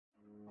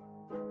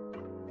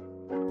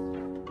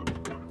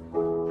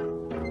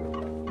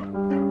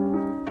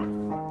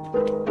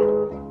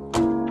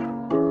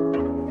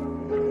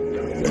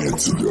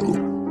Witam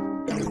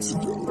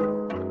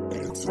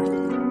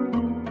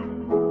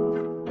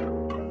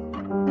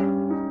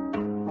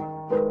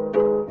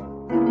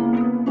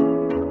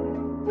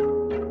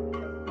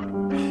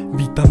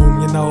u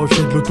mnie na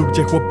osiedlu, tu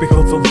gdzie chłopy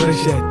chodzą w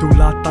dresie. Tu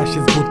lata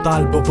się z buta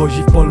albo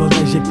wozi w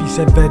polonezie.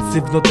 Piszę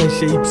wersy w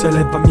notesie i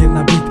przelewam je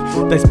na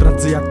beat. Daj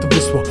sprawdzę jak to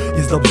wyszło,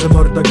 jest dobrze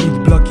mordo, git,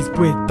 bloki z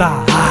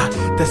płyta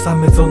te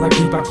same co na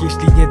klipach,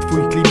 jeśli nie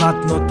twój klimat,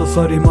 no to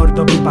sorry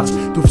mordo, wybacz.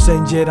 Tu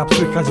wszędzie rap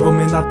słychać, bo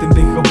my na tym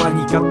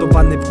wychowani.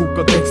 Katowane w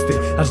kółko teksty,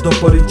 aż do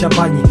porycia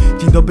bani.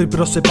 Dzień dobry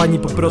proszę pani,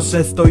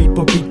 poproszę stoi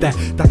popite.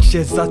 Tak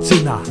się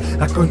zaczyna,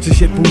 a kończy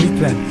się pół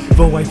litrem.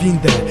 Wołaj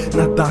windę,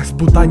 na dach z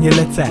buta nie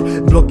lecę.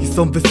 Bloki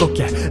są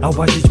wysokie, a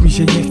łazić mi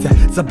się nie chce.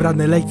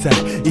 Zabrane lejce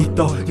i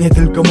to nie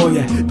tylko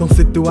moje. Tą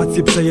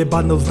sytuację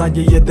przejebaną zna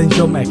nie jeden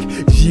ziomek.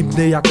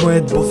 Zimny jak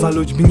moed, bo za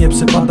ludźmi nie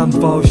przepadam.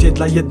 Dwa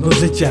osiedla, jedno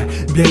życie,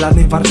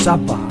 Bielany,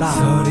 Warszawa.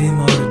 Sorry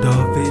mordo,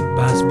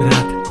 wybacz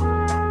brat.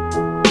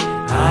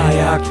 A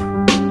jak?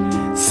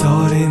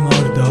 Sorry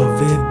mordo,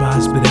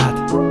 wybacz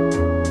brat.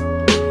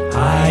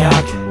 A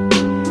jak?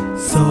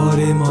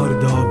 Sorry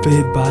mordo,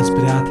 wybacz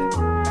brat.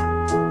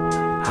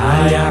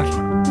 A jak?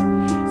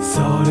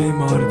 Sorry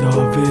mordo,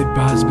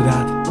 wybacz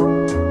brat.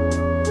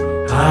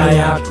 A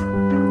jak?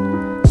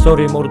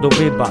 Sorry mordo,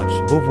 wybacz,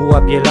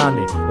 WWA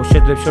Bielany.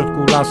 Osiedle w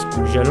środku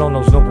lasku,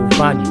 zielono znowu w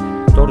bani.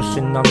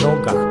 Torszyn na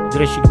nogach,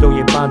 dresik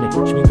dojebany.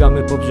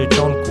 Śmigamy po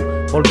brzeczonku,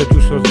 polbek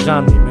już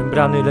rozgrzany.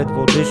 Membrany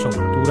ledwo dyszą,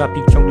 tu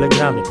rapik ciągle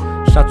grany.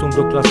 Szacun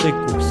do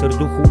klasyków, w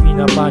serduchu i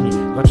na bani.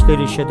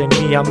 247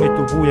 mija, my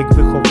tu wujek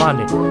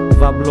wychowany.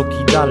 2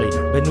 bloki dalej,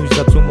 Benuś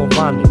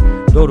zacumowany.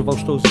 Dorwał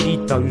sztos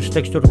gita, już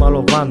tekstur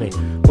malowany.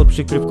 Pod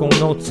przykrywką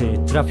nocy,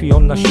 trafi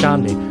on na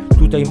ściany.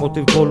 Tutaj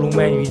motyw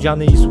wolumen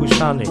widziany i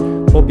słyszany.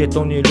 Po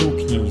betonie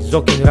lukni, z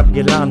okien rap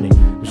bielany.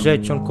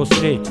 Wrzecionko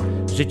syt,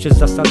 życie z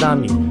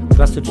zasadami.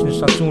 Klasyczny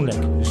szacunek,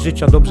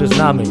 życia dobrze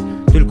znamy.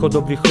 Tylko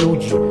dobrych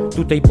ludzi,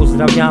 tutaj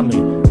pozdrawiamy.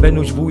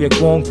 Benuś wujek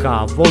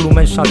łąka,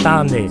 wolumen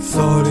szatany.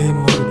 Sorry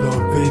mordo,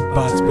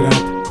 wybacz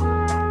brat.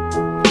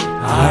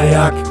 A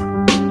jak?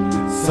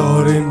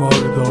 Sorry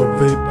mordo,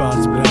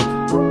 wybacz brat.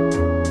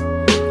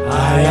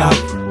 A jak?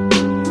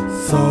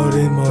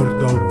 Sorry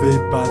mordo,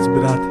 wybacz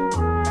brat.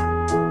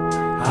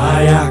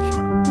 A jak?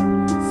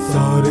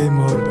 Sorry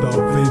mordo,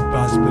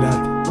 wybacz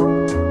brat.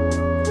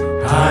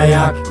 A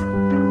jak?